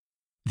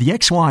The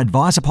XY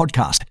Advisor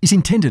podcast is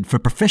intended for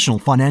professional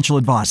financial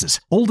advisors.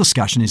 All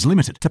discussion is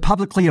limited to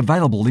publicly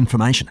available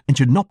information and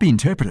should not be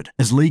interpreted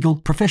as legal,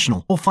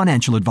 professional, or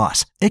financial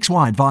advice.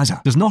 XY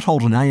Advisor does not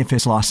hold an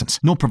AFS license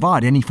nor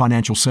provide any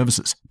financial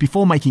services.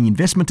 Before making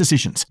investment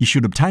decisions, you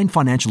should obtain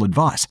financial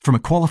advice from a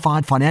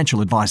qualified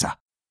financial advisor.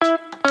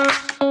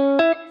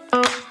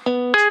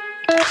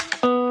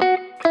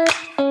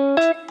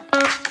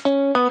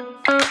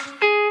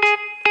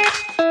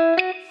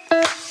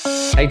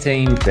 Hey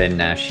team, Ben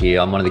Nash here.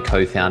 I'm one of the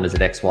co-founders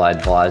at XY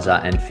Advisor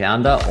and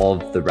founder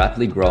of the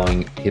rapidly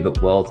growing Pivot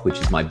Wealth, which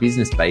is my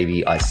business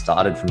baby I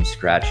started from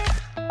scratch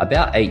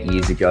about 8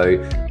 years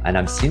ago, and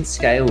I've since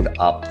scaled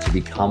up to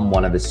become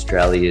one of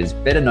Australia's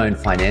better known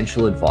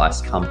financial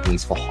advice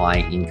companies for high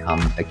income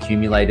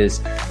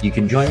accumulators. You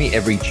can join me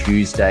every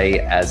Tuesday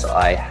as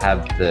I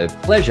have the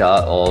pleasure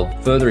of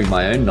furthering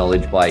my own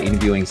knowledge by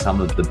interviewing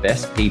some of the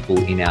best people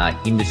in our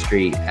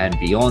industry and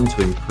beyond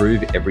to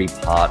improve every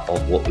part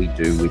of what we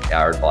do with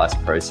our advice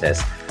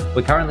process.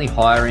 We're currently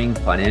hiring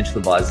financial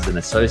advisors and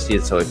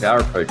associates, so if our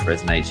approach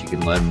resonates, you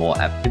can learn more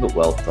at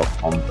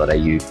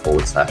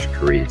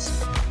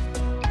pivotwealth.com.au/careers.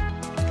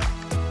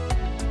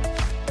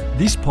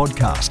 This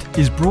podcast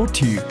is brought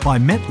to you by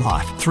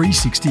MetLife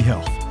 360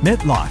 Health.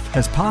 MetLife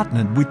has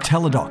partnered with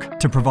Teladoc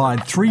to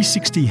provide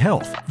 360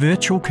 Health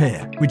virtual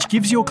care, which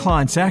gives your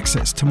clients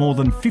access to more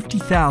than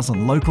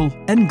 50,000 local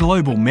and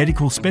global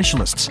medical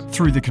specialists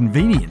through the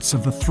convenience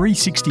of the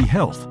 360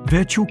 Health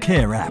virtual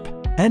care app.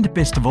 And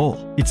best of all,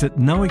 it's at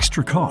no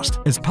extra cost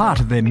as part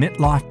of their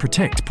MetLife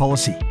Protect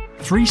policy.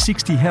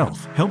 360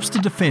 Health helps to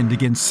defend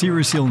against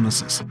serious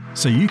illnesses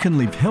so you can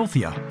live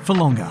healthier for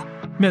longer.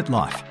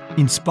 MetLife,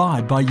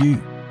 inspired by you.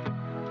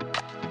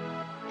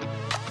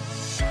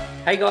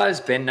 Hey guys,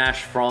 Ben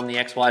Nash from the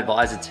XY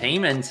Advisor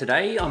team, and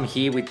today I'm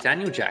here with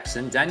Daniel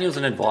Jackson. Daniel's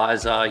an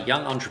advisor,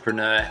 young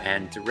entrepreneur,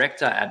 and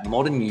director at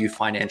Modern You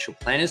Financial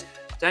Planners.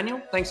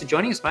 Daniel, thanks for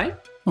joining us, mate.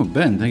 Oh,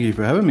 Ben, thank you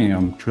for having me.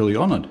 I'm truly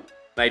honoured.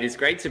 Mate, it's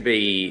great to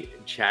be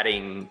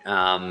chatting.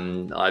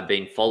 I've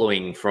been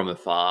following from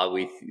afar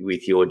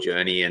with your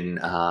journey and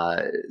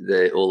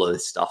all of the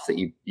stuff that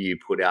you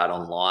put out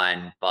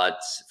online.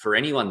 But for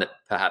anyone that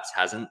perhaps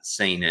hasn't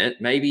seen it,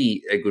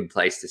 maybe a good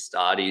place to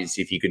start is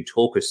if you could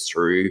talk us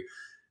through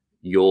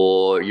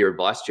your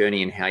advice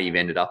journey and how you've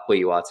ended up where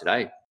you are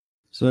today.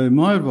 So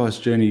my advice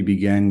journey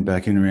began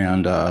back in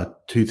around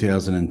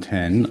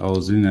 2010. I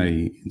was in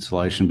a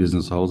installation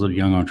business. I was a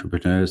young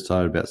entrepreneur,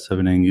 started about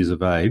 17 years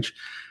of age.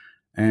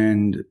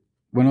 And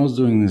when I was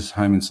doing this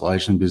home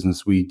installation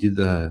business, we did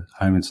the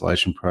home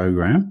installation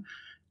program.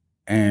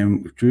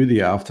 And through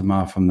the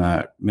aftermath from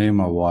that, me and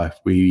my wife,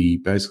 we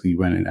basically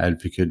went and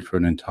advocated for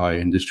an entire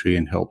industry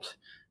and helped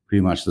pretty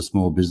much the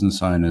small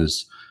business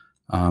owners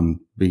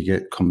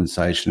get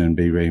compensation and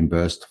be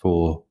reimbursed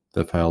for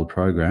the failed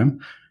program.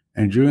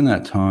 And during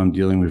that time,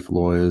 dealing with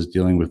lawyers,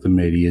 dealing with the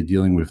media,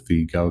 dealing with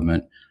the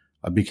government,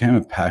 I became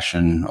a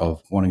passion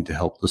of wanting to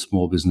help the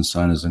small business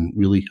owners and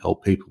really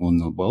help people in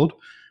the world.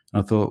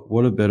 I thought,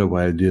 what a better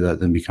way to do that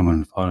than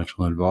becoming a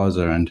financial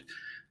advisor. And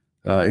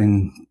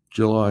in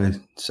July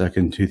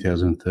 2nd,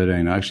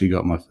 2013, I actually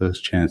got my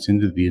first chance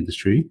into the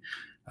industry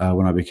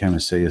when I became a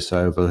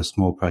CSO of a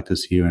small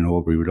practice here in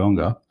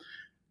Albury-Wodonga.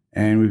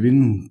 And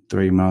within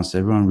 3 months,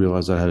 everyone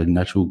realised I had a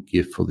natural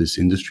gift for this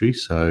industry.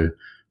 So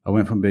I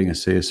went from being a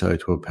CSO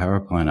to a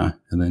paraplanner.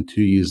 And then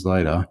 2 years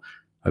later,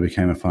 I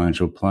became a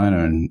financial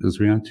planner. And it was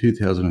around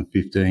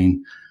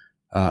 2015.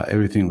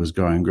 Everything was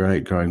going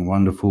great, going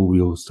wonderful.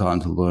 We were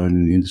starting to learn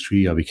in the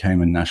industry. I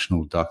became a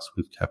national Dux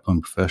with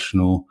Kaplan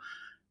Professional.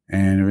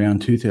 And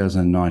around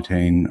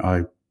 2019,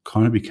 I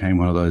kind of became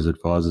one of those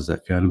advisors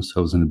that found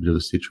themselves in a bit of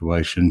a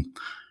situation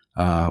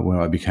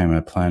where I became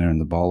a planner in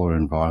the bowler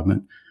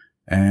environment.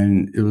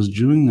 And it was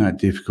during that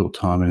difficult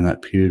time and in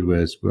that period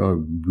where I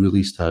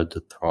really started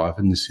to thrive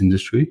in this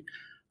industry.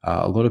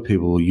 A lot of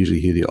people usually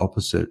hear the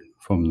opposite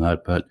from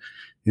that, but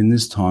in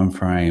this time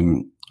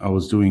frame, I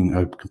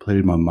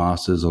completed my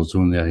master's, I was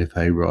doing the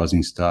AFA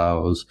Rising Star, I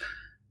was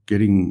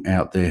getting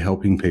out there,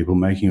 helping people,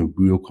 making a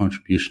real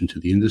contribution to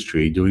the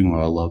industry, doing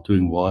what I love,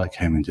 doing why I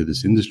came into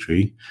this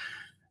industry.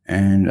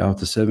 And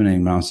after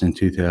 17 months in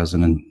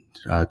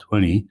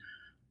 2020,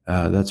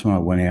 that's when I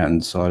went out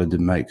and decided to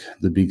make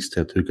the big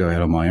step to go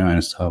out on my own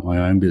and start my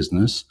own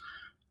business.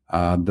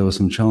 There were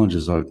some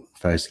challenges I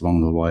faced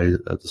along the way.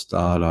 At the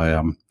start,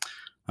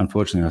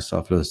 Unfortunately, I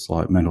suffered a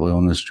slight mental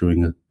illness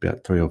during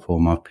about 3 or 4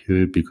 month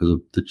period because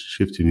of the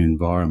shift in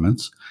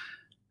environments.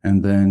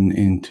 And then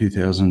in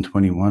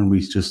 2021, we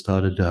just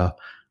started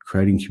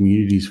creating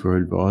communities for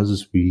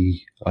advisors.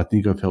 I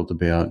think I've helped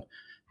about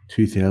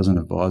 2,000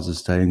 advisors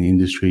stay in the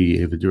industry,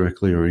 either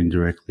directly or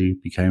indirectly,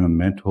 became a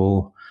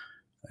mentor,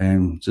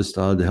 and just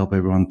started to help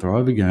everyone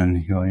thrive again.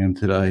 Here I am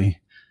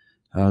today,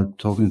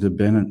 talking to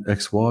Ben at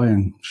XY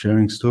and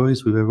sharing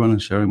stories with everyone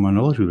and sharing my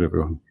knowledge with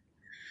everyone.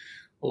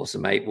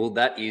 Awesome, mate. Well,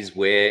 that is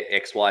where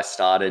XY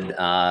started.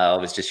 I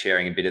was just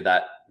sharing a bit of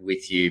that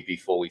with you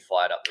before we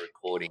fired up the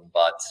recording.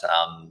 But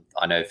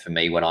I know for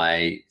me, when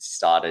I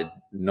started,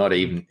 not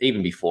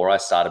even before I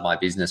started my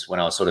business,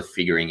 when I was sort of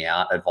figuring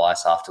out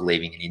advice after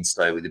leaving an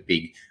insto with a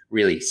big,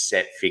 really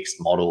set,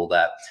 fixed model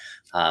that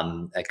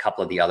a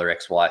couple of the other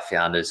XY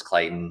founders,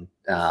 Clayton,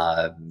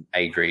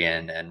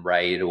 Adrian, and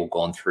Ray, had all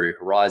gone through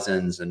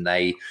Horizons, and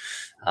they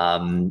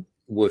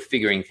were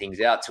figuring things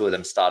out. Two of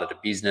them started a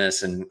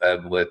business and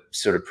were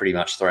sort of pretty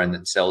much throwing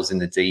themselves in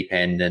the deep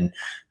end. And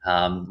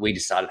we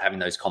just started having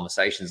those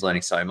conversations,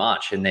 learning so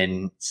much, and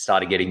then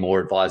started getting more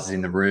advisors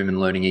in the room and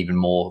learning even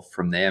more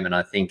from them. And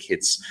I think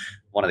it's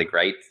one of the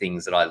great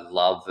things that I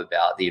love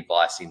about the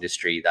advice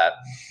industry, that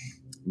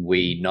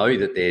we know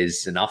that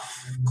there's enough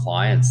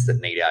clients that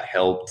need our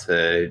help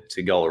to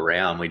go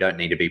around. We don't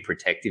need to be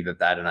protective of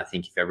that. And I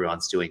think if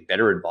everyone's doing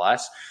better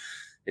advice,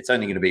 it's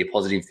only going to be a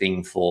positive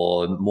thing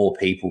for more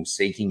people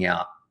seeking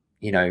out,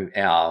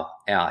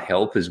 our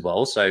help as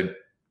well. So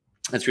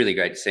that's really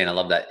great to see, and I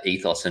love that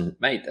ethos. And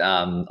mate,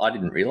 I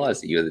didn't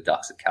realize that you were the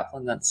Ducks at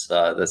Kaplan. That's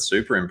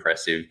super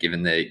impressive,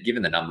 given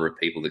the number of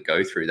people that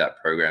go through that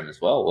program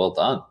as well. Well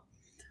done.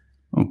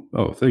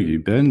 Oh, thank you,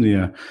 Ben.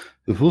 The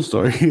full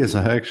story is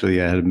I actually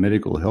had a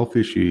medical health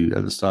issue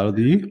at the start of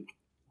the year,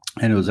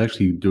 and it was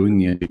actually doing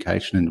the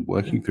education and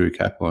working through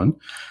Kaplan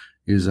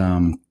is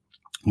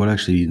what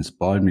actually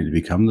inspired me to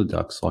become the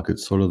Ducks. Like,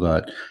 it's sort of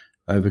that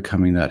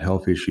overcoming that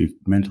health issue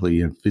mentally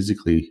and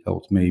physically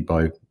helped me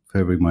by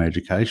furthering my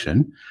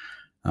education.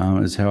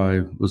 Is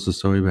the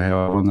story about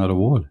how I won that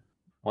award.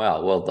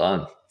 Wow, well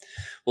done.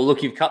 Well,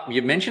 look,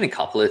 you've mentioned a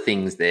couple of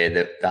things there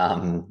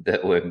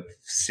that were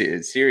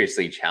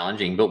seriously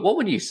challenging. But what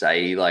would you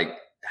say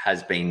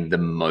has been the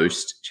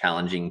most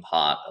challenging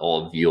part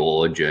of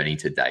your journey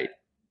to date?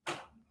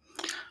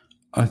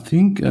 I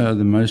think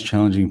the most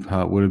challenging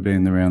part would have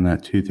been around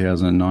that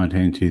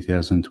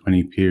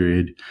 2019-2020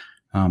 period,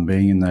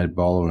 being in that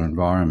Ebola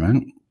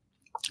environment.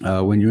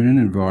 When you're in an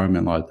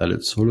environment like that,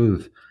 it's sort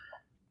of,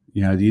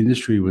 the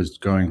industry was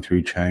going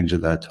through change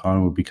at that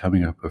time. We're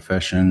becoming a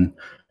profession.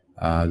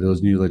 There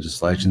was new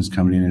legislations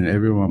coming in and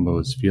everyone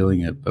was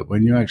feeling it. But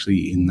when you're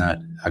actually in that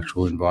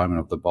actual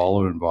environment of the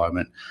Ebola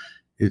environment,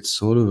 it's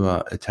sort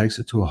of, it takes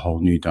it to a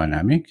whole new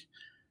dynamic.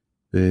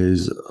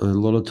 There's a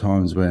lot of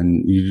times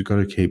when you've got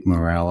to keep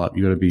morale up,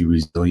 you've got to be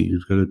resilient,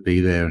 you've got to be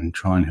there and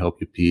try and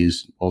help your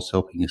peers whilst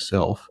helping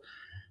yourself.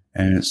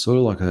 And it's sort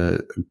of like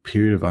a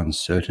period of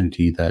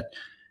uncertainty that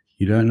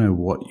you don't know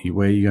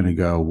where you're going to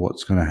go,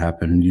 what's going to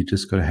happen. And you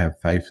just got to have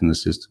faith in the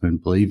system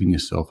and believe in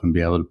yourself and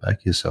be able to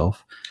back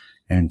yourself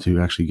and to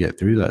actually get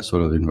through that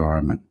sort of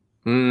environment.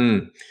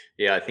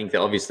 Yeah, I think that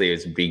obviously it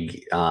was a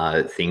big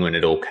thing when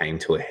it all came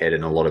to a head,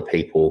 and a lot of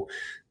people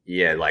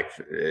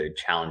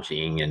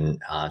challenging and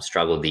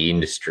struggled the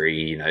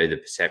industry, the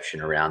perception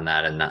around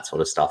that and that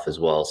sort of stuff as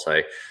well.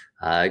 So,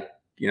 a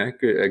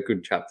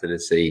good chapter to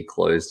see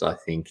closed, I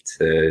think,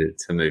 to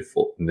move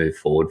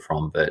forward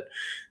from. But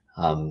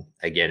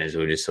again, as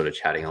we were just sort of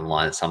chatting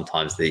online,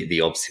 sometimes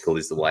the obstacle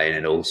is the way, and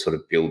it all sort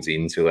of builds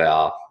into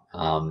our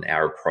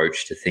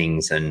approach to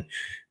things and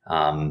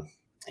what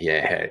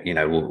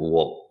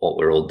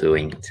we're all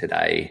doing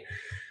today.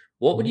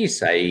 What would you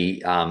say,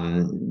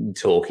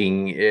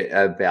 talking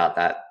about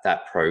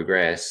that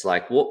progress,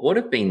 what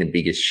have been the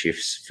biggest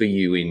shifts for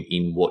you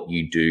in what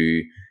you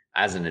do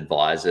as an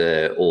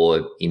advisor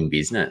or in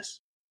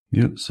business?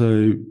 Yep.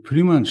 So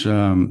pretty much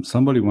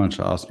somebody once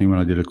asked me when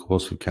I did a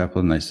course with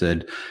Kaplan, they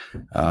said,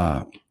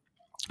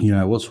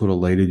 what sort of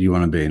leader do you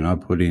want to be? And I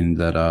put in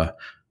that, I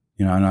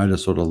know the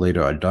sort of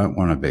leader I don't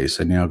want to be.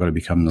 So now I've got to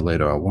become the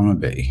leader I want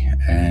to be.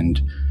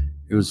 And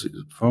it was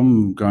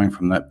from going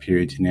from that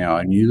period to now,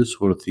 I knew the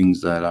sort of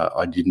things that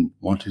I didn't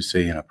want to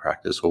see in a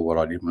practice or what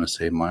I didn't want to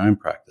see in my own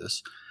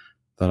practice,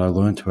 that I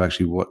learned to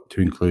actually what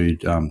to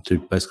include to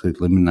basically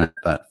eliminate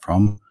that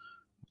from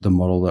the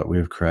model that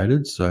we've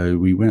created. So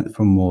we went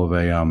from more of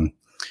a,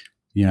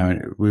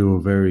 we were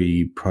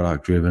very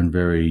product driven,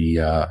 very,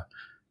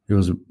 it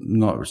was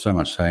not so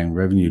much saying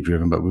revenue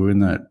driven, but we were in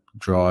that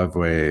drive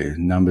where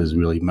numbers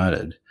really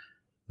mattered,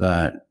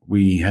 that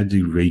we had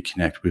to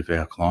reconnect with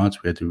our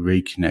clients, we had to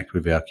reconnect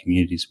with our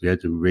communities, we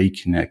had to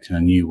reconnect in a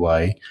new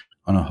way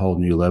on a whole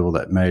new level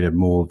that made it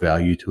more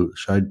value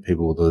showed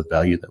people the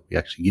value that we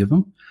actually give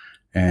them.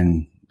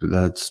 And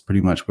that's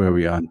pretty much where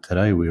we are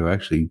today. We are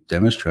actually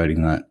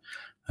demonstrating that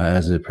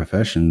as a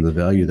profession, the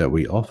value that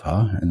we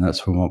offer, and that's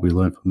from what we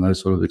learned from those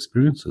sort of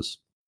experiences.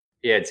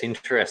 Yeah, it's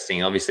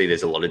interesting. Obviously,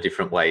 there's a lot of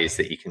different ways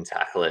that you can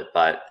tackle it,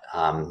 but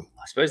I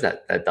suppose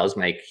that does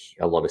make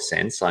a lot of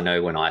sense. I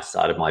know when I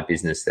started my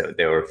business,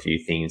 there were a few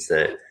things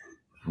that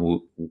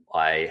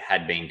I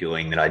had been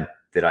doing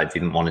that I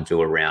didn't want to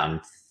do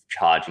around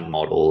charging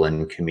model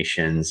and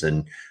commissions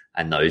and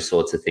those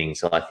sorts of things.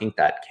 So I think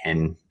that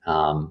can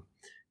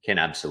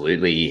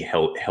absolutely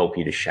help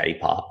you to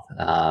shape up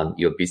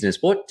your business.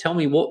 Tell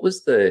me, what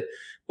was the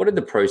what did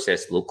the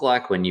process look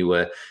like when you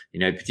were,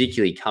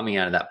 particularly coming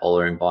out of that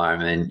bowler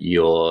environment?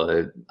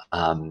 You're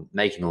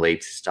making a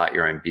leap to start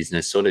your own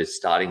business, sort of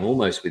starting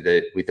almost with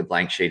a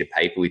blank sheet of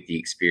paper with the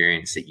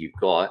experience that you've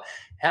got.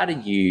 How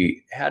did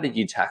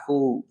you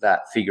tackle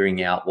that,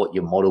 figuring out what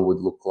your model would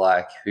look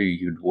like, who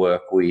you'd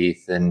work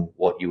with, and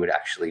what you would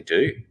actually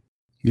do?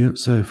 Yep.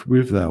 So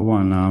with that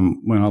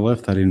one, when I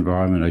left that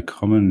environment,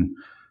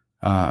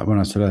 when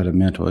I said I had a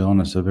mental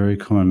illness, a very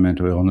common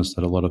mental illness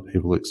that a lot of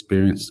people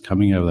experience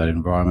coming out of that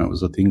environment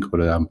was a thing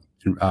called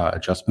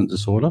adjustment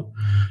disorder.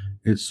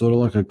 It's sort of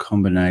like a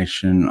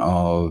combination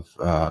of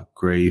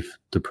grief,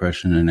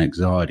 depression, and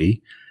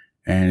anxiety.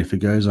 And if it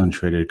goes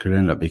untreated, it could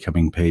end up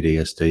becoming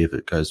PTSD if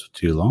it goes for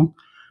too long.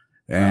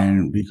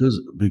 And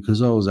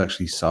because I was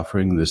actually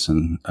suffering this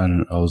and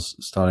I was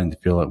starting to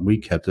feel like we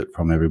kept it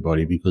from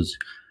everybody, because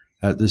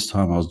at this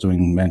time I was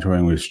doing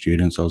mentoring with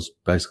students. I was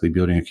basically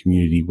building a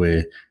community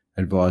where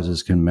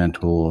advisors can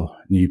mentor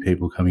new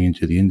people coming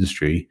into the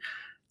industry.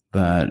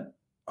 But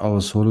I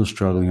was sort of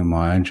struggling in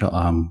my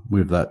own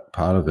with that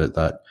part of it,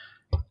 that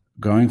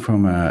going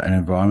from an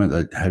environment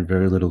that had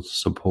very little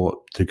support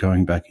to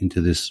going back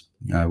into this,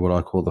 what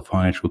I call the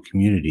financial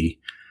community,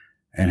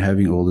 and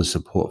having all the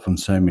support from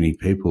so many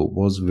people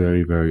was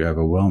very, very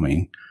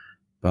overwhelming.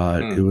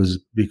 But it was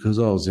because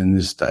I was in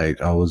this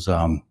state, I was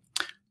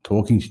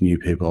talking to new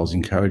people, I was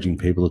encouraging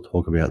people to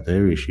talk about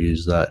their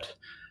issues, that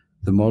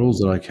the models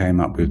that I came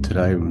up with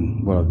today,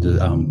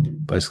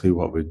 and basically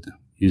what we're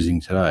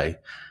using today,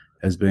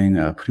 has been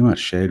pretty much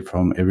shared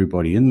from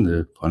everybody in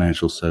the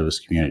financial service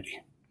community.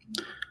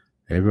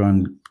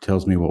 Everyone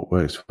tells me what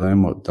works for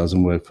them, what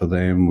doesn't work for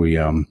them. We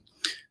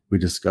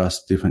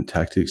discuss different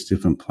tactics,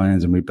 different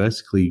plans, and we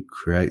basically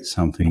create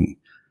something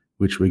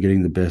which we're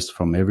getting the best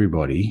from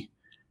everybody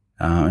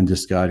and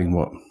discarding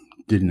what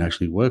didn't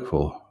actually work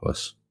for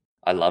us.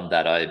 I love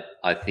that.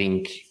 I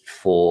think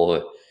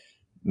for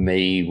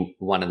me,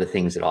 one of the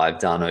things that I've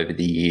done over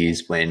the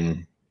years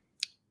when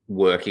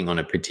working on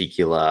a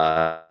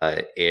particular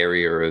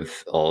area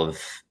of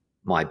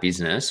my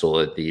business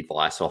or the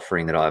advice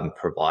offering that I'm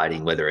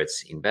providing, whether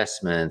it's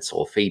investments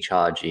or fee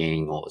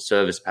charging or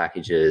service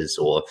packages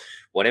or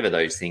whatever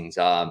those things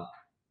are,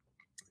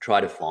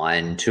 try to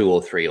find 2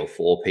 or 3 or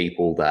 4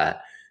 people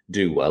that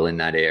do well in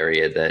that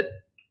area that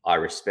I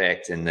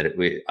respect and that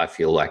I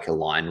feel like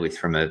aligned with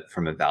from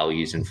a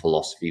values and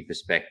philosophy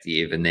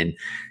perspective, and then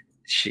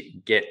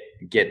get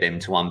them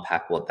to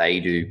unpack what they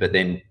do, but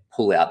then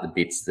pull out the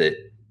bits that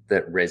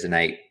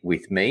resonate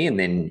with me, and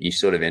then you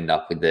sort of end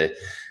up with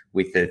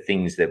the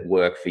things that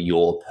work for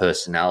your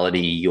personality,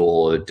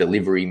 your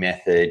delivery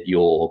method,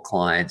 your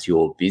clients,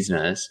 your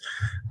business.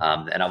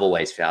 And I've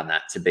always found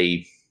that to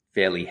be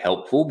fairly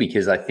helpful,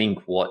 because I think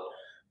what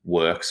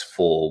works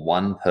for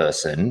one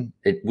person,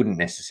 it wouldn't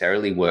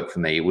necessarily work for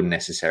me. It wouldn't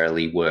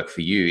necessarily work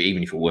for you.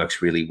 Even if it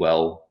works really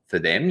well for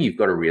them, you've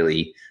got to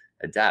really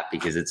adapt,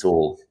 because it's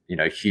all,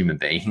 human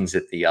beings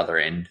at the other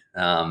end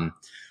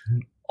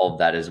of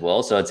that as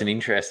well. So it's an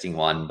interesting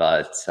one,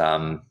 but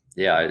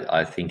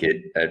I think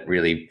it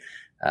really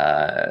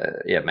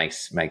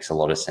makes a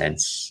lot of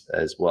sense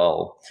as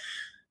well.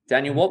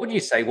 Daniel, what would you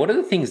say? What are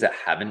the things that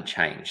haven't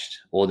changed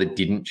or that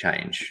didn't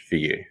change for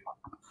you?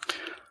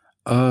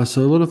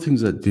 So a lot of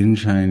things that didn't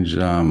change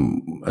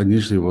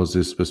initially was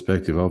this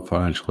perspective of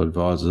financial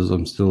advisors.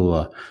 I'm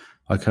still,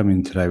 I come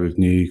in today with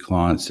new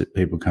clients,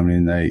 people coming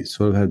in, they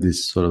sort of have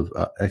this sort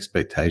of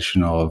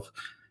expectation of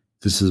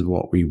this is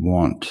what we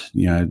want,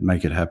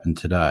 make it happen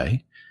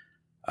today.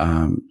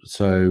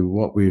 So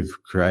what we've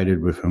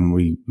created with them,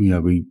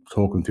 we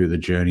talk them through the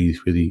journey,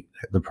 through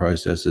the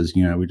processes.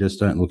 We just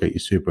don't look at your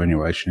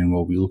superannuation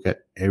anymore. We look at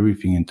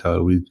everything in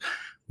total.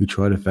 We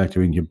try to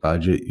factor in your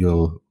budget,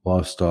 your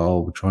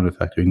lifestyle. We're trying to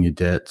factor in your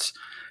debts,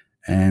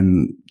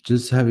 and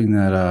just having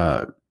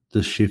that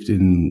the shift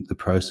in the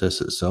process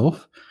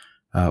itself.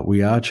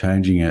 We are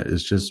changing it.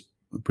 It's just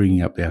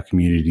bringing up our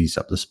communities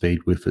up to speed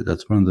with it.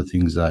 That's one of the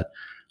things that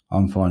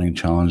I'm finding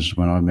challenged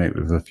when I meet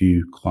with a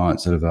few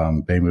clients that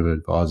have been with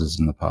advisors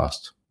in the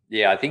past.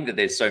 Yeah, I think that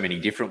there's so many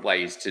different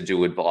ways to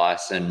do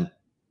advice, and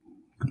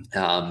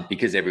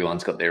because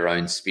everyone's got their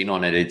own spin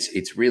on it,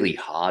 it's really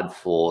hard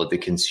for the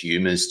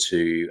consumers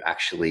to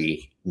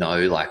actually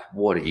know, like,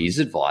 what is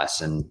advice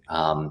and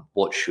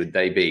what should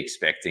they be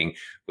expecting.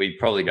 We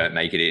probably don't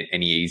make it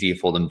any easier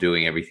for them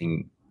doing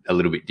everything a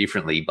little bit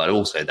differently, but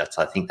also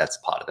I think that's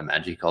part of the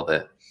magic of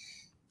it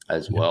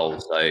as well.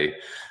 So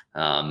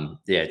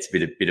it's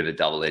a bit of a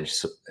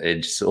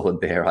double-edged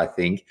sword there, I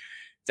think.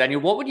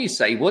 Daniel, what would you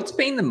say, what's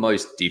been the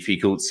most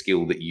difficult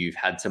skill that you've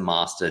had to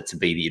master to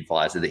be the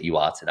advisor that you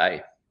are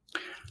today?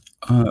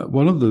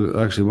 One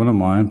of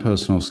my own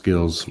personal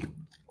skills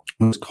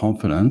was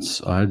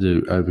confidence. I had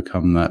to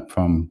overcome that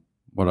from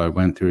what I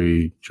went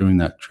through during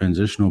that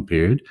transitional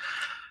period.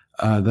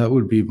 That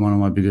would be one of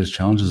my biggest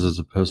challenges as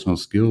a personal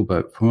skill,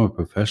 but from a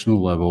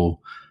professional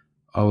level,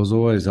 I was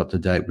always up to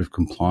date with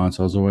compliance.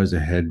 I was always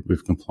ahead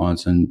with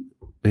compliance, and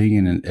being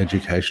in an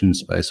education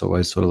space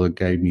always sort of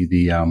gave me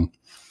the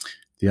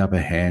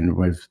upper hand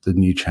with the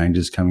new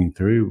changes coming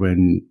through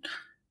when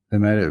they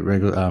made it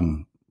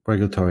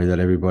regulatory that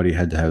everybody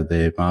had to have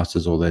their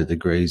masters or their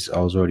degrees. I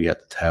was already at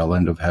the tail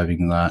end of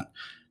having that.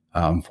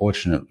 I'm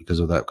fortunate because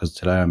of that, because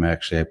today I'm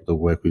actually able to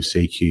work with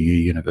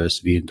CQU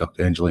University and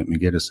Dr. Angelique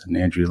McGuinness and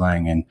Andrew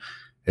Lang and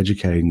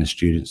educating the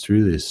students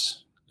through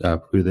this,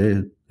 through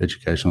their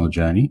educational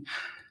journey.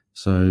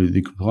 So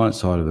the compliance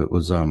side of it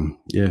was, something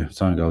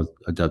I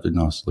adapted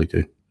nicely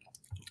to.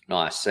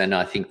 Nice. And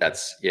I think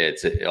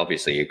it's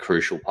obviously a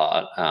crucial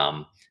part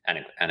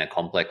and a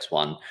complex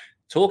one.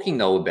 Talking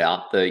though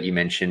about you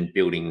mentioned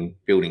building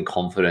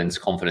confidence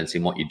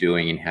in what you're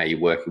doing and how you're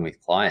working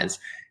with clients.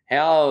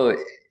 How,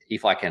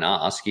 if I can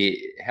ask you,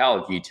 how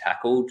have you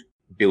tackled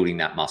building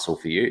that muscle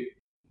for you?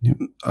 Yeah,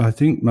 I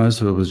think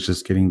most of it was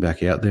just getting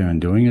back out there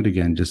and doing it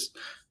again, just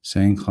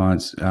seeing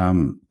clients,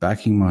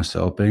 backing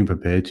myself, being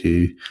prepared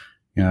to,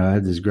 I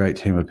had this great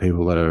team of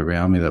people that are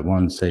around me that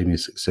wanted to see me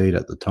succeed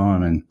at the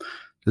time, and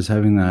just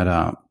having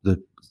that,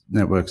 the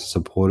network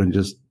support and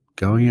just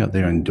going out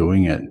there and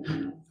doing it.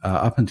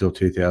 Up until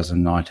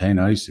 2019,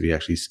 I used to be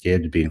actually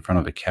scared to be in front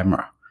of a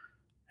camera.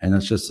 And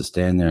that's just to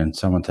stand there and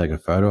someone take a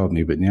photo of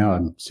me. But now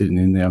I'm sitting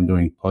in there, I'm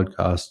doing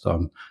podcasts,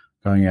 I'm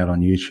going out on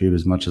YouTube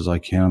as much as I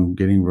can, I'm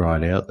getting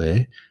right out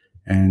there.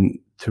 And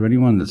to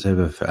anyone that's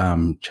ever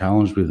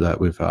challenged with that,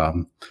 with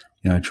trying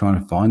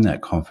to find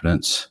that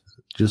confidence,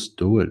 just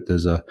do it.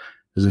 There's a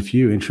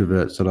few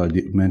introverts that I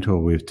mentor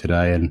with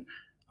today, and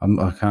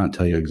I can't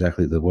tell you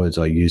exactly the words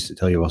I used to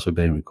tell you what's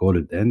being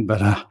recorded then,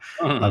 but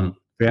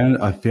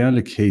I found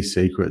a key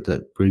secret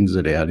that brings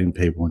it out in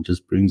people and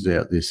just brings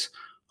out this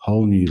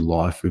whole new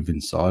life within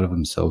inside of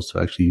themselves to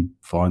actually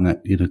find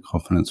that inner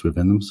confidence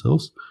within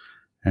themselves.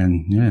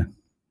 And yeah,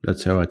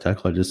 that's how I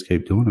tackle it. I just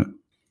keep doing it.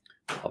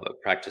 Oh,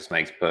 but practice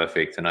makes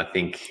perfect. And I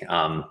think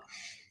a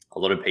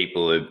lot of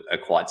people are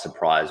quite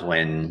surprised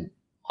when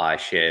I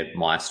share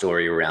my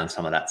story around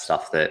some of that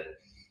stuff that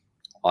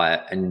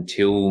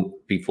until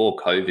before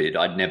COVID,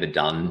 I'd never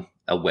done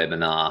a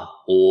webinar,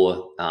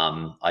 or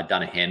I'd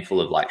done a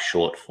handful of like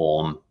short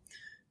form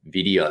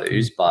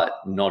videos, but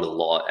not a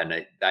lot.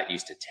 And that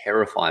used to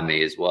terrify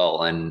me as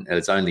well. And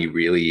it's only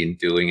really in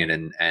doing it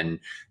and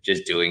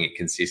just doing it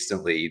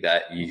consistently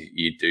that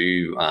you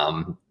do,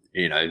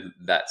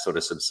 that sort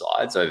of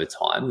subsides over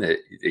time, that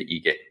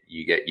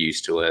you get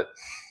used to it,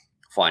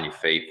 find your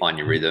feet, find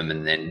your rhythm,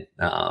 and then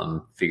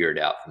figure it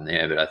out from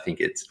there. But I think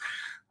it's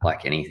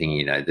like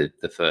anything,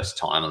 the first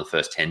time or the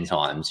first 10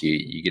 times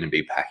you're going to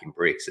be packing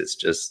bricks. It's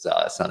just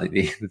something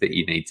that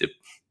you need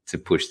to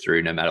push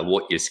through, no matter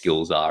what your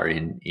skills are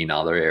in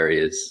other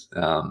areas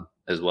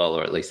as well,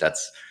 or at least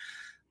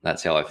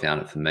that's how I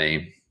found it for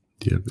me.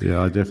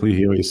 Yeah, I definitely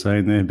hear what you're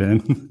saying there,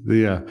 Ben.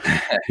 Yeah.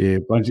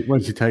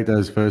 Once you take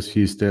those first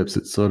few steps,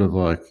 it's sort of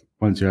like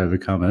once you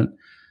overcome it,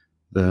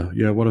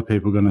 what are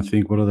people going to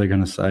think? What are they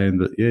going to say?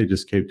 And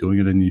just keep doing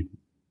it, and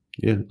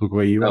look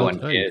where you are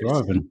today,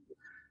 driving.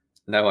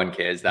 No one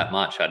cares that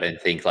much, I don't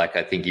think. I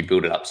think you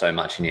build it up so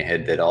much in your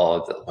head that,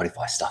 what if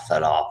I stuff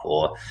that up,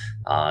 or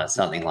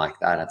something like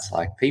that. It's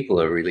like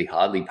people are really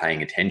hardly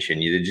paying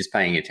attention. You're just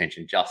paying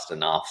attention just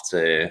enough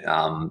to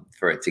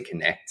for it to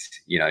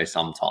connect,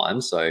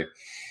 sometimes. So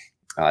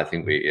I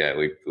think we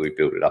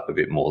build it up a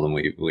bit more than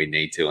we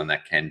need to, and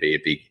that can be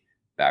a big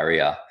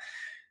barrier.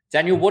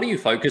 Daniel, what are you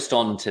focused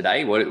on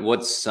today?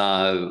 What's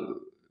your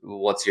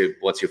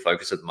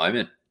focus at the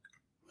moment?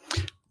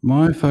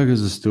 My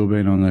focus has still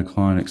been on the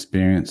client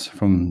experience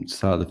from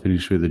start to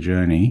finish with the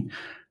journey.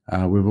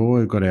 We've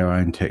all got our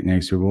own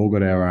techniques. We've all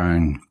got our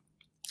own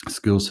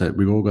skill set.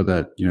 We've all got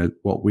that,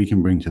 what we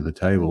can bring to the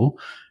table.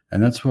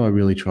 And that's why I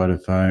really try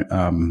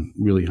to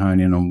really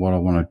hone in on what I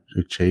want to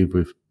achieve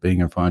with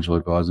being a financial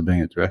advisor, being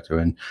a director,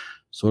 and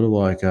sort of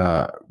like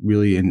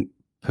really in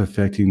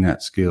perfecting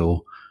that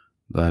skill,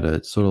 that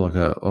it's sort of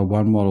like a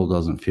one model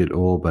doesn't fit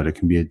all, but it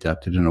can be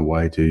adapted in a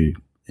way to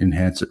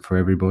enhance it for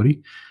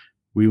everybody.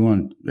 We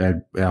want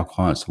our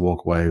clients to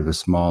walk away with a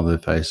smile on their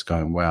face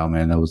going, wow,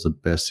 man, that was the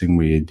best thing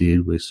we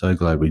did. We're so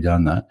glad we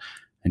done that.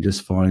 And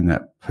just finding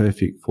that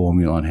perfect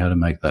formula on how to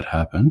make that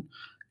happen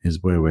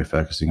is where we're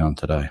focusing on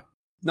today.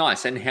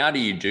 Nice. And how do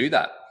you do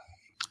that?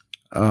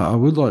 I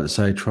would like to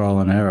say trial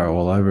and error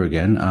all over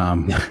again,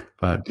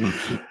 but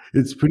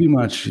it's pretty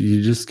much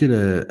you just get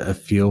a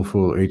feel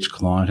for each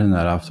client, and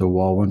that after a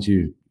while, once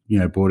you've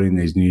brought in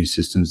these new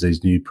systems,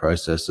 these new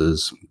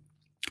processes,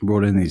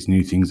 brought in these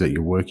new things that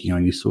you're working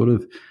on,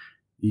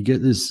 you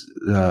get this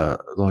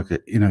like an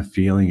inner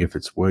feeling if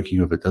it's working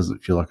or if it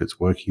doesn't feel like it's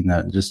working,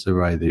 that just the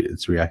way that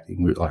it's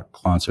reacting, like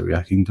clients are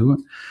reacting to it.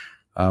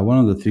 One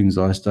of the things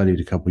I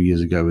studied a couple of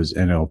years ago was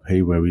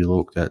NLP, where we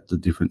looked at the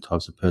different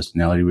types of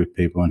personality with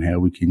people and how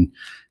we can,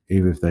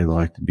 either if they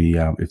like to be,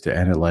 if they're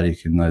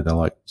analytic and they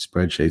like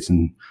spreadsheets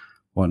and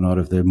whatnot,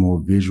 if they're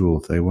more visual,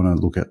 if they want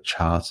to look at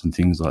charts and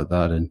things like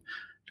that. And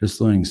just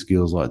learning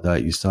skills like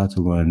that, you start to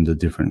learn the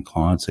different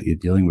clients that you're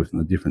dealing with and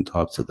the different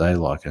types that they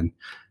like, and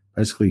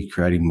basically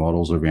creating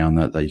models around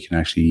that you can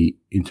actually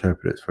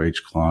interpret it for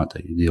each client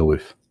that you deal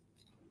with.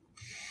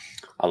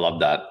 I love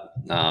that.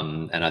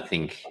 And I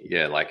think,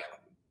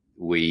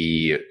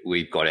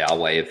 we've got our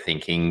way of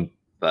thinking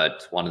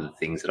But one of the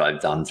things that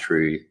I've done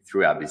through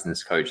our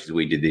business coach is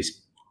we did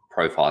this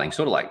profiling,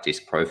 sort of like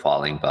disc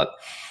profiling, but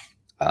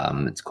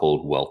it's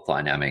called Wealth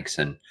Dynamics,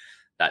 and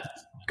that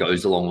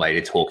goes a long way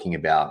to talks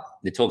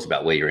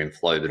about where you're in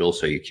flow, but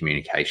also your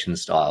communication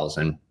styles.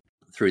 And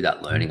through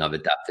that learning, I've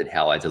adapted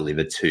how I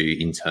deliver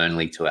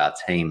internally to our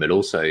team, but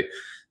also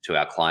to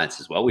our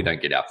clients as well. We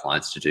don't get our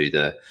clients to do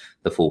the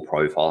full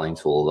profiling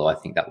tool, though I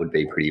think that would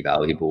be pretty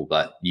valuable.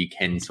 But you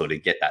can sort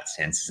of get that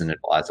sense as an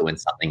advisor when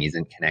something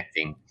isn't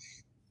connecting.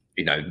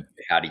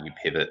 How do you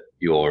pivot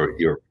your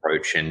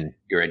approach and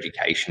your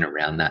education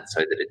around that so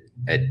that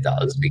it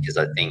does? Because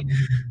I think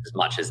as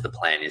much as the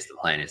plan is the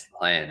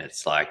plan,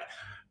 it's like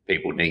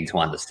people need to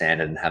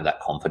understand it and have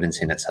that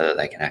confidence in it so that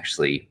they can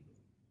actually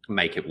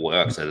make it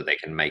work, so that they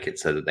can make it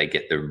so that they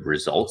get the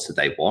results that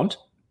they want.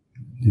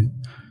 Yeah.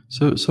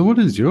 So what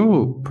is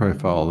your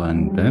profile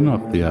then, Ben,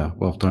 of the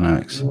Wealth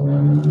Dynamics?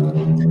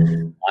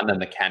 I'm a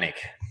mechanic.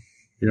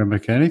 You're a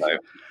mechanic? So,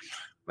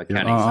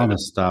 mechanic. Yeah, I'm a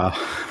star.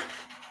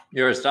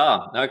 You're a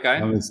star. Okay.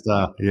 I'm a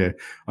star, yeah.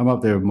 I'm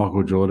up there with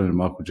Michael Jordan and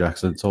Michael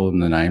Jackson. It's all in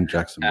the name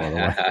Jackson, by the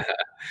way.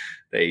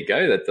 There you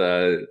go.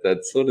 That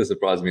sort of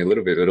surprised me a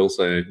little bit, but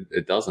also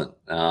it doesn't.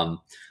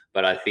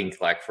 But I think,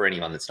 like, for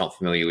anyone that's not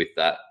familiar with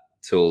that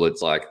tool,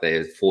 it's like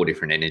there's 4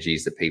 different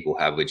energies that people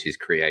have, which is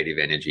creative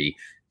energy,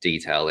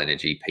 detail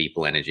energy,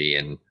 people energy,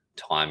 and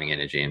timing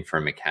energy. And for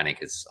a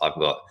mechanic, I've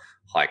got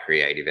high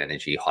creative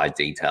energy, high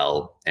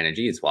detail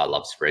energy. It's why I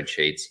love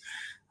spreadsheets.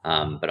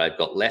 But I've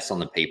got less on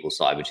the people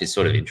side, which is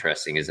sort of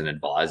interesting as an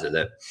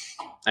advisor.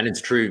 And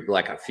it's true,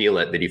 like I feel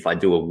it, that if I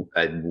do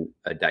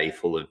a day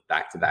full of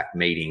back-to-back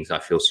meetings, I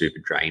feel super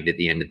drained at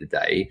the end of the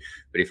day.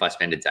 But if I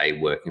spend a day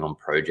working on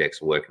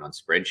projects or working on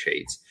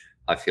spreadsheets,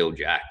 I feel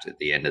jacked at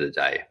the end of the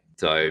day.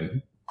 So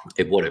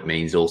what it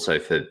means also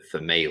for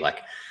me,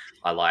 like,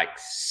 I like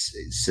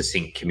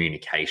succinct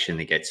communication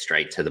that gets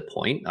straight to the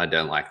point. I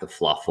don't like the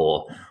fluff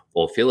or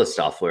filler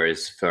stuff,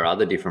 whereas for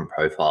other different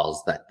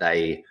profiles that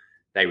they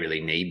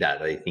really need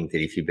that. They think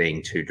that if you're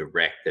being too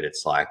direct, that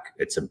it's like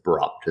it's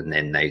abrupt, and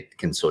then they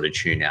can sort of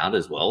tune out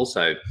as well.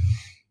 So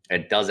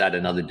it does add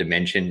another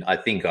dimension. I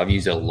think I've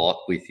used it a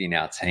lot within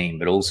our team,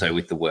 but also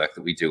with the work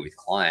that we do with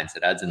clients,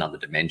 it adds another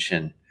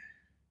dimension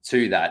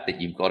to that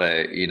you've got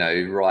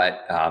to, right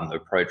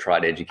approach,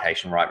 right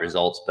education, right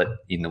results, but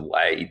in the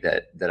way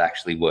that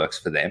actually works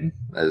for them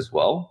as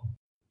well.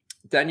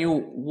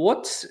 Daniel,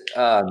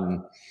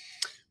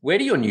 where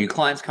do your new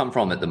clients come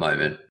from at the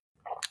moment?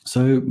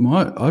 So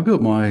I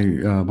built my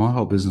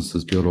whole business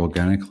is built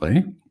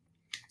organically,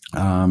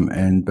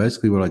 and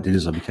basically what I did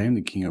is I became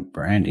the king of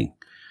branding.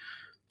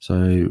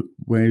 So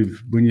when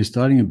you're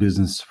starting a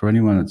business, for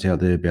anyone that's out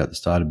there about to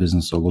start a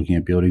business or looking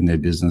at building their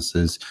business,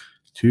 there's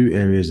 2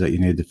 areas that you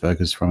need to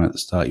focus from at the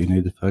start. You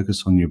need to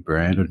focus on your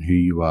brand, on who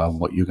you are, and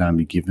what you're going to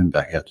be giving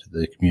back out to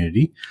the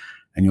community.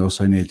 And you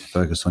also need to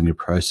focus on your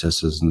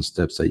processes and the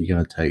steps that you're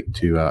going to take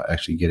to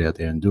actually get out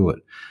there and do it.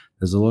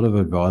 There's a lot of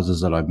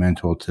advisors that I've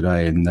mentored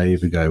today, and they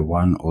either go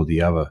one or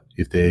the other.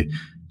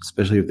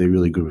 Especially if they're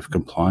really good with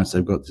compliance,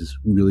 they've got this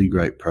really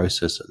great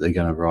process that they're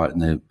going to write,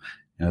 and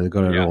they've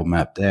got it all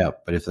mapped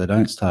out. But if they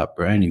don't start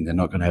branding, they're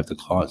not going to have the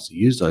clients to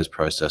use those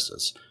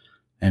processes.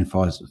 And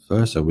vice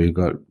versa, we've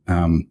got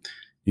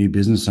new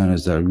business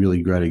owners that are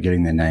really great at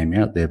getting their name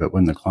out there, but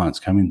when the clients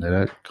come in, they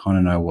don't kind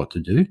of know what to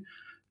do.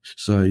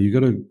 So you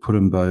got to put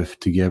them both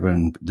together,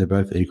 and they're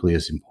both equally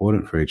as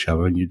important for each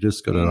other. And you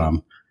just got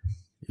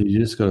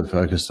to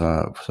focus.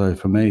 So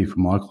for me, for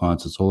my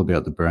clients, it's all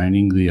about the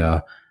branding.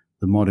 The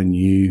modern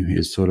you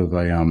is sort of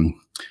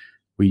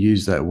we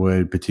use that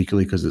word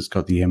particularly because it's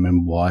got the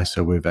MMY.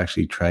 So we've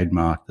actually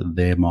trademarked that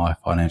they're my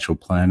financial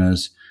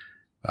planners.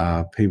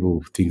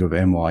 People think of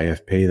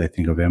MYFP, they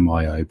think of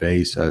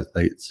MYOB, so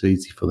it's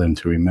easy for them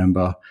to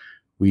remember.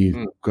 We've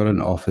got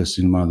an office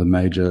in one of the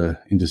major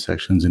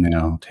intersections in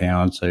our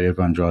town, so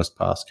everyone drives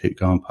past, keep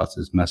going past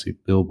this massive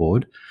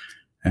billboard,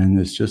 and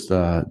it's just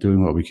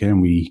doing what we can.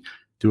 We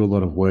do a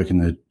lot of work in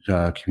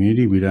the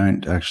community. We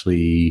don't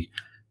actually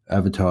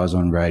advertise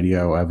on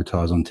radio or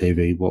advertise on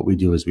TV. What we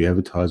do is we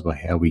advertise by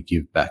how we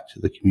give back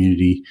to the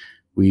community.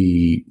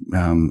 We,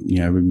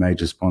 we're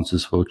major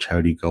sponsors for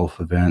charity golf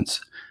events.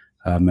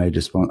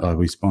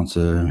 We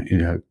sponsor,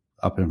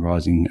 up and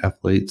rising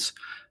athletes,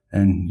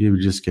 and we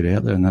just get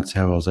out there, and that's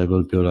how I was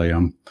able to build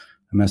a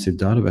massive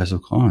database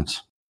of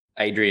clients.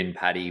 Adrian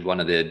Paddy, one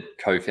of the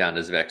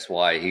co-founders of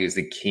XY, he was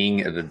the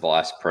king of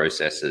advice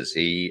processes.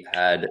 He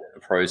had a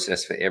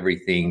process for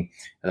everything,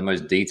 the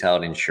most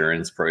detailed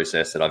insurance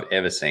process that I've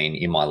ever seen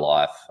in my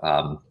life,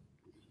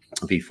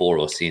 before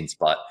or since.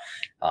 But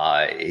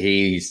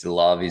he used to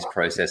love his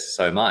process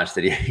so much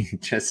that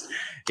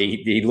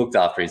he looked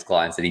after his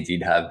clients that he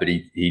did have, but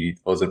he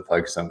wasn't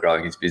focused on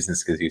growing his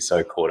business because he was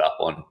so caught up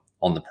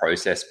on the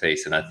process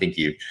piece. And I think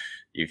you've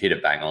hit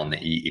it bang on that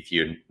if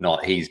you're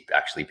not, he's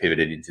actually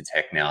pivoted into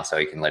tech now, so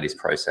he can let his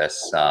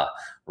process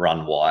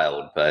run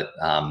wild. But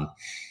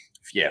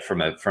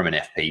from an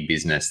FP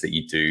business, that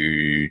you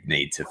do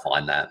need to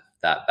find that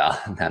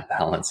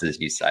balance, as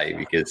you say,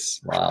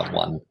 because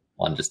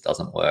one just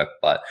doesn't work.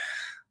 But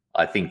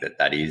I think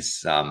that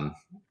is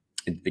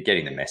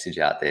getting the message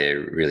out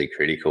there really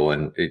critical,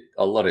 and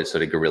a lot of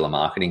sort of guerrilla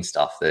marketing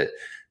stuff that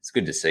it's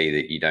good to see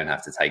that you don't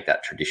have to take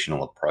that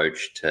traditional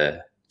approach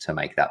to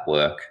make that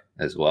work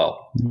as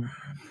well.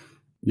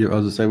 Yeah,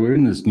 as I say, we're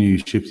in this new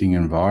shifting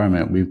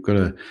environment. We've got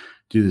to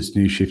do this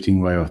new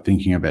shifting way of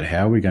thinking about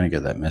how we're going to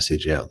get that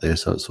message out there.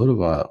 So it sort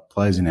of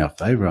plays in our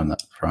favour on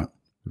that front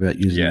about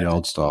using the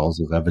old styles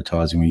of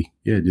advertising. We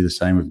do the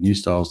same with new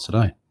styles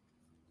today.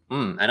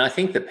 And I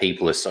think that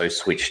people are so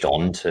switched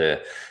on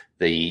to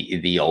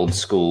the old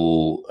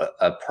school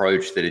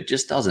approach that it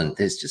just doesn't,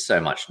 there's just so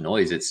much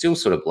noise. It still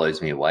sort of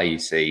blows me away. You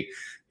see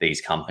these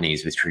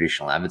companies with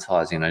traditional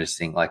advertising, and I just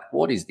think, like,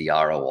 what is the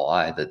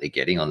ROI that they're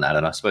getting on that?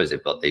 And I suppose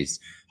they've got these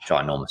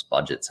ginormous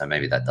budgets, so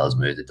maybe that does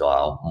move the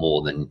dial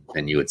more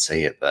than you would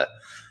see it. But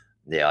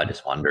yeah, I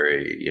just wonder,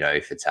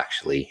 if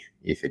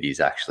it is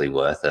actually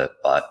worth it.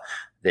 But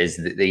these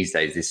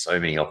days, there's so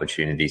many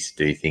opportunities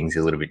to do things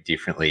a little bit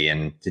differently,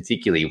 and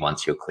particularly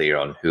once you're clear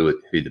on who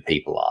the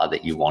people are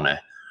that you want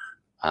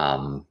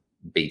to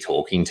be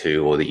talking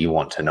to, or that you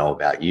want to know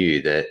about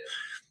you, that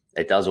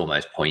it does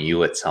almost point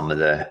you at some of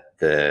the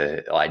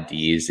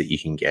ideas that you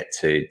can get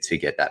to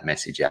get that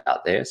message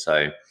out there.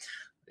 So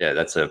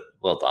yeah,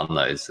 well done.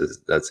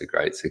 That's a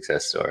great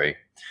success story.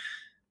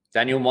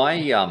 Daniel,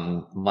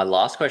 my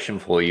last question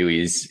for you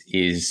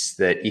is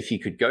that if you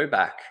could go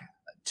back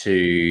to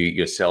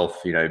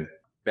yourself,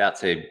 about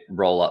to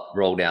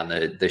roll down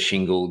the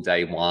shingle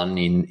day one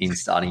in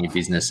starting your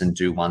business and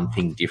do one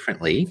thing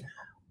differently,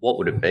 what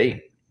would it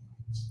be?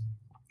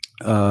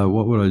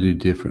 What would I do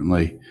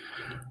differently?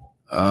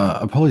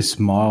 I'd probably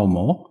smile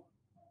more.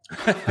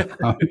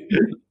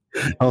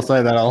 I'll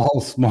say that I'll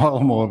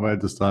smile more if I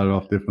had to start it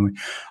off differently.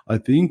 I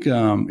think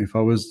if I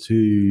was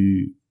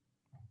to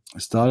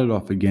start it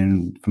off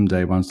again from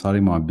day one,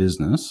 starting my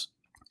business,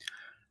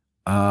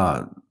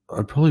 I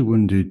probably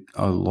wouldn't do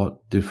a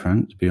lot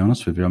different, to be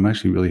honest with you. I'm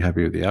actually really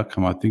happy with the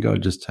outcome. I think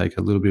I'd just take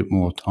a little bit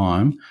more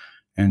time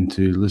and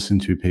to listen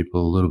to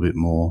people a little bit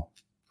more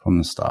from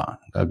the start.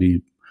 That'd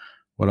be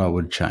what I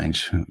would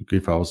change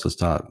if I was to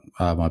start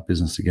my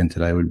business again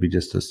today, would be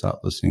just to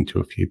start listening to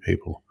a few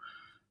people.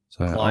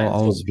 So I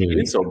was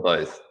peers or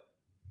both?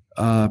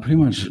 Pretty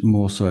much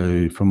more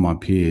so from my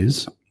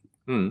peers.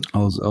 I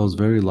was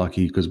very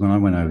lucky because when I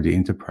went over to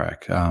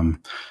Interprac,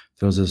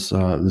 there was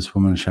this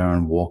woman,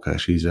 Sharon Walker.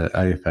 She's an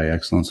AFA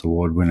Excellence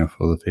Award winner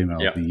for the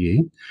Female of the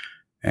Year.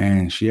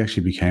 And she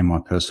actually became my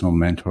personal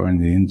mentor in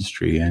the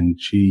industry. And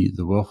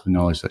the wealth of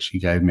knowledge that she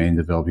gave me in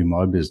developing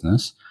my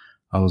business,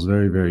 I was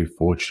very, very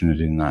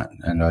fortunate in that.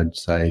 And I'd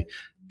say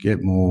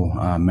get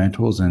more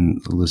mentors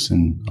and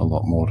listen a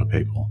lot more to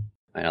people.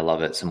 I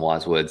love it. Some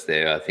wise words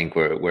there. I think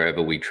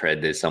wherever we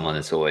tread, there's someone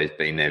that's always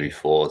been there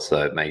before.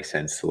 So it makes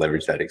sense to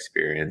leverage that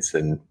experience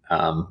and,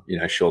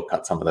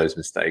 shortcut some of those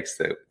mistakes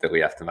that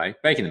we have to make.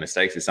 Making the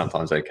mistakes is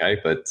sometimes okay,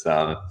 but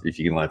if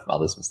you can learn from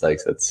others'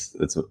 mistakes,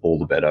 that's all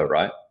the better,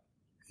 right?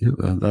 Yeah,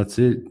 that's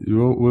it. We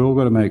all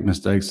got to make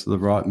mistakes, the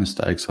right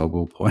mistakes. I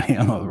will point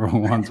out, not the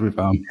wrong ones. We've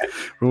got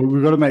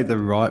to make the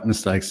right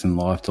mistakes in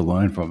life to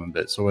learn from them.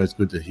 But it's always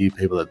good to hear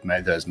people that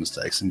made those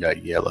mistakes and go,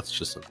 yeah, let's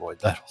just avoid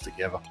that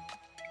altogether.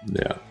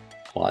 Yeah,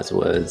 wise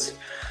words.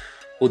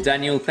 Well,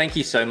 Daniel, thank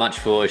you so much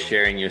for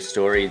sharing your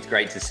story. It's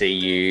great to see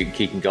you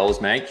kicking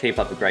goals, mate. Keep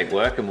up the great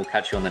work, and we'll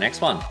catch you on the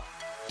next one.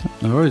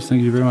 No worries.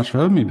 Thank you very much for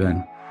having me,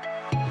 Ben.